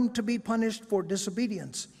allow them to be punished for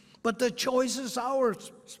disobedience. But the choice is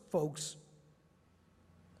ours, folks.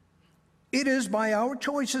 It is by our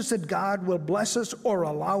choices that God will bless us or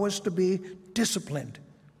allow us to be disciplined.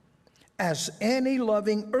 As any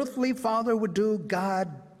loving earthly father would do,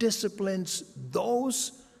 God disciplines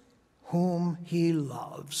those whom he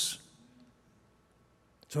loves.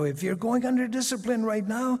 So if you're going under discipline right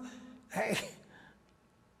now, hey,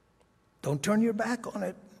 don't turn your back on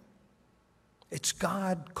it. It's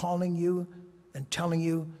God calling you and telling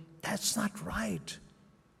you that's not right.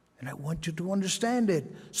 And I want you to understand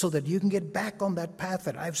it so that you can get back on that path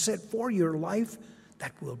that I've set for your life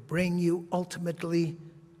that will bring you ultimately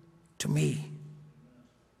to me.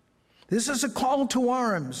 This is a call to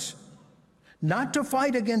arms, not to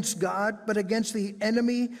fight against God, but against the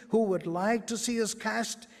enemy who would like to see us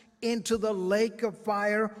cast into the lake of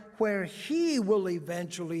fire where he will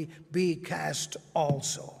eventually be cast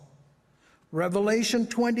also. Revelation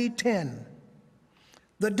 20:10.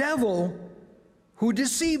 The devil who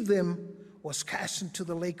deceived them was cast into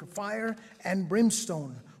the lake of fire and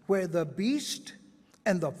brimstone, where the beast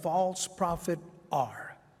and the false prophet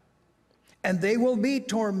are. And they will be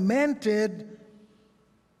tormented,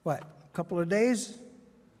 what, a couple of days?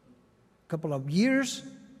 A couple of years?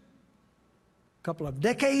 A couple of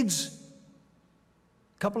decades?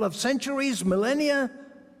 A couple of centuries, millennia?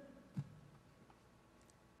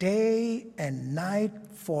 Day and night,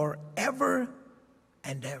 forever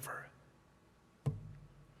and ever.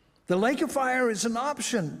 The lake of fire is an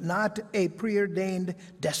option, not a preordained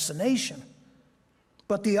destination.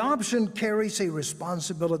 But the option carries a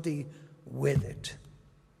responsibility with it.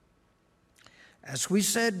 As we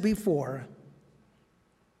said before,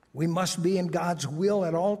 we must be in God's will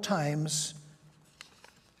at all times,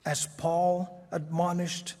 as Paul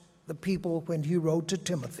admonished the people when he wrote to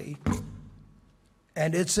Timothy.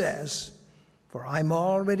 And it says, "For I'm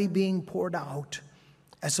already being poured out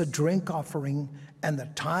as a drink offering, and the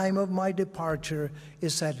time of my departure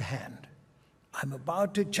is at hand." I'm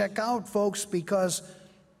about to check out, folks, because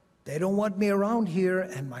they don't want me around here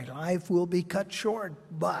and my life will be cut short.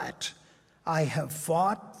 But I have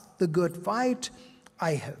fought the good fight.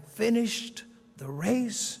 I have finished the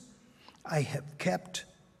race. I have kept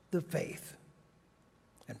the faith.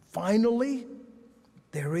 And finally,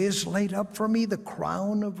 there is laid up for me the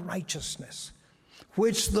crown of righteousness,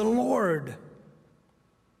 which the Lord,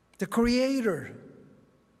 the Creator,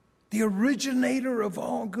 the originator of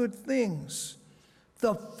all good things,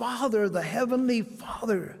 the Father, the Heavenly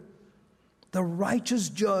Father, the righteous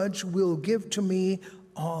judge, will give to me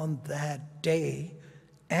on that day,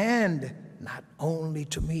 and not only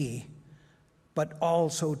to me, but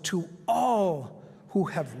also to all who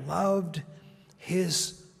have loved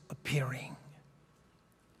his appearing.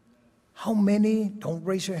 How many, don't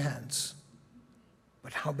raise your hands,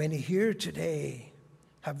 but how many here today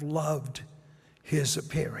have loved his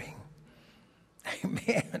appearing?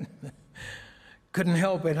 Amen. Couldn't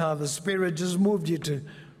help it, how the Spirit just moved you to.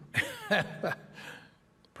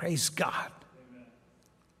 Praise God. Amen.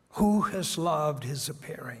 Who has loved his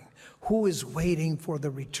appearing? Who is waiting for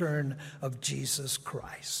the return of Jesus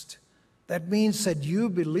Christ? That means that you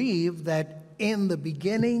believe that in the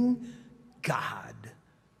beginning, God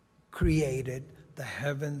created the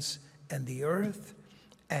heavens and the earth,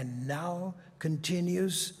 and now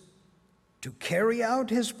continues to carry out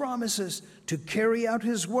his promises, to carry out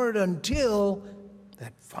his word until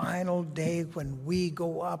that final day when we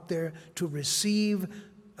go up there to receive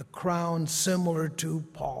a crown similar to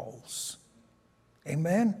Paul's.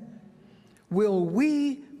 Amen? Will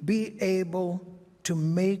we be able to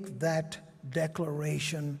make that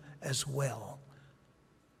declaration as well?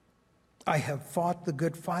 I have fought the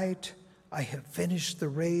good fight. I have finished the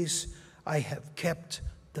race. I have kept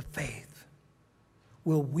the faith.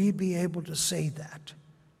 Will we be able to say that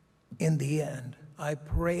in the end? I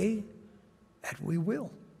pray that we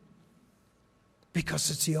will,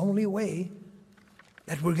 because it's the only way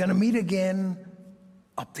that we're going to meet again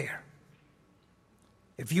up there.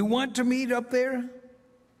 If you want to meet up there,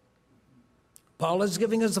 Paul is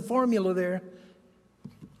giving us the formula there.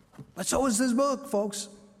 But so is this book, folks.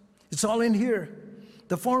 It's all in here.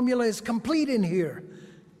 The formula is complete in here.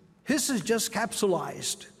 His is just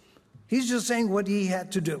capsulized. He's just saying what he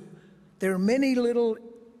had to do. There are many little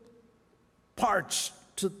parts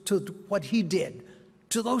to what he did,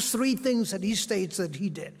 to those three things that he states that he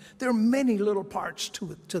did. There are many little parts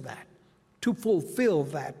to that, to fulfill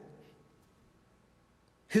that,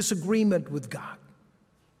 his agreement with God.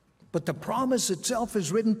 But the promise itself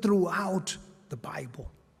is written throughout the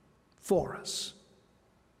Bible for us.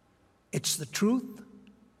 It's the truth,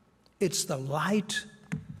 it's the light,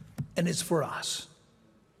 and it's for us.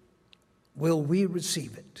 Will we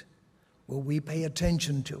receive it? Will we pay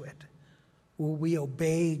attention to it? Will we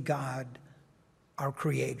obey God, our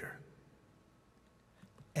Creator,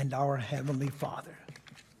 and our Heavenly Father?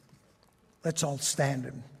 Let's all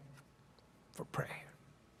stand for prayer.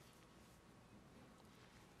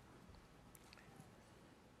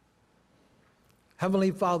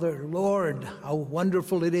 Heavenly Father, Lord, how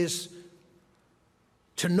wonderful it is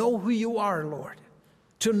to know who you are, Lord,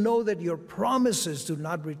 to know that your promises do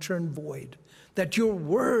not return void, that your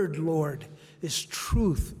word, Lord, is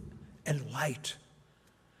truth and light.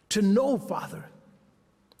 To know, Father,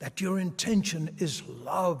 that your intention is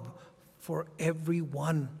love for every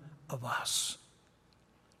one of us.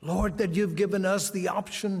 Lord, that you've given us the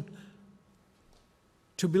option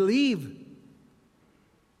to believe,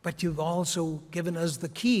 but you've also given us the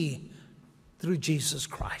key through Jesus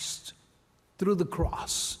Christ, through the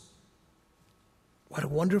cross. What a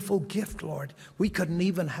wonderful gift, Lord. We couldn't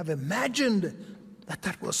even have imagined that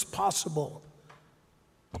that was possible.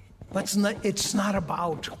 But it's not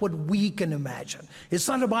about what we can imagine. It's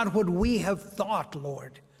not about what we have thought,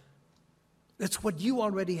 Lord. It's what you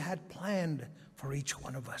already had planned for each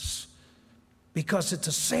one of us. Because it's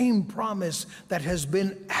the same promise that has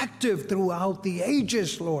been active throughout the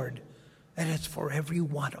ages, Lord. And it's for every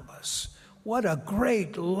one of us. What a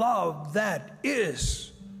great love that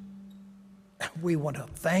is. We want to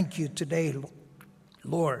thank you today,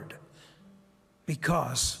 Lord,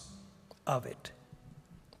 because of it.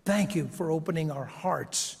 Thank you for opening our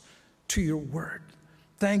hearts to your word.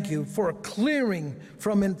 Thank you for clearing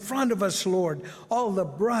from in front of us, Lord, all the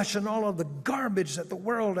brush and all of the garbage that the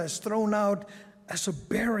world has thrown out as a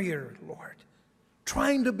barrier, Lord,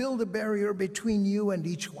 trying to build a barrier between you and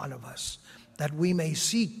each one of us, that we may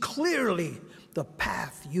see clearly the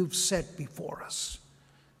path you've set before us,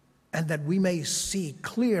 and that we may see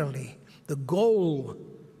clearly the goal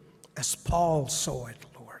as Paul saw it,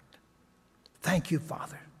 Lord. Thank you,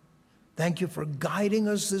 Father. Thank you for guiding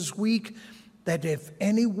us this week, that if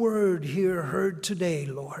any word here heard today,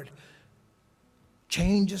 Lord,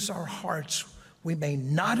 changes our hearts, we may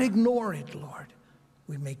not ignore it, Lord.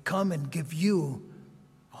 We may come and give you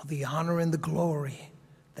all the honor and the glory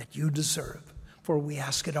that you deserve. For we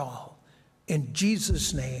ask it all in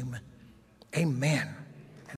Jesus' name, amen.